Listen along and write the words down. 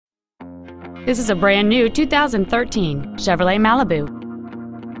This is a brand new 2013 Chevrolet Malibu.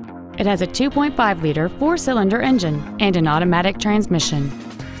 It has a 2.5-liter four-cylinder engine and an automatic transmission.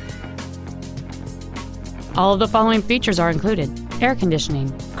 All of the following features are included: air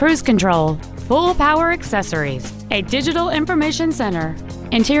conditioning, cruise control, full power accessories, a digital information center,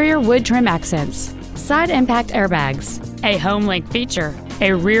 interior wood trim accents, side impact airbags, a home link feature,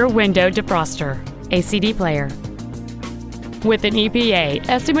 a rear window defroster, a CD player. With an EPA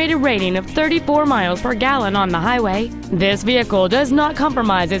estimated rating of 34 miles per gallon on the highway, this vehicle does not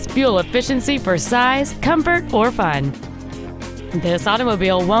compromise its fuel efficiency for size, comfort, or fun. This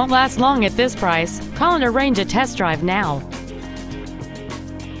automobile won't last long at this price. Call and arrange a test drive now.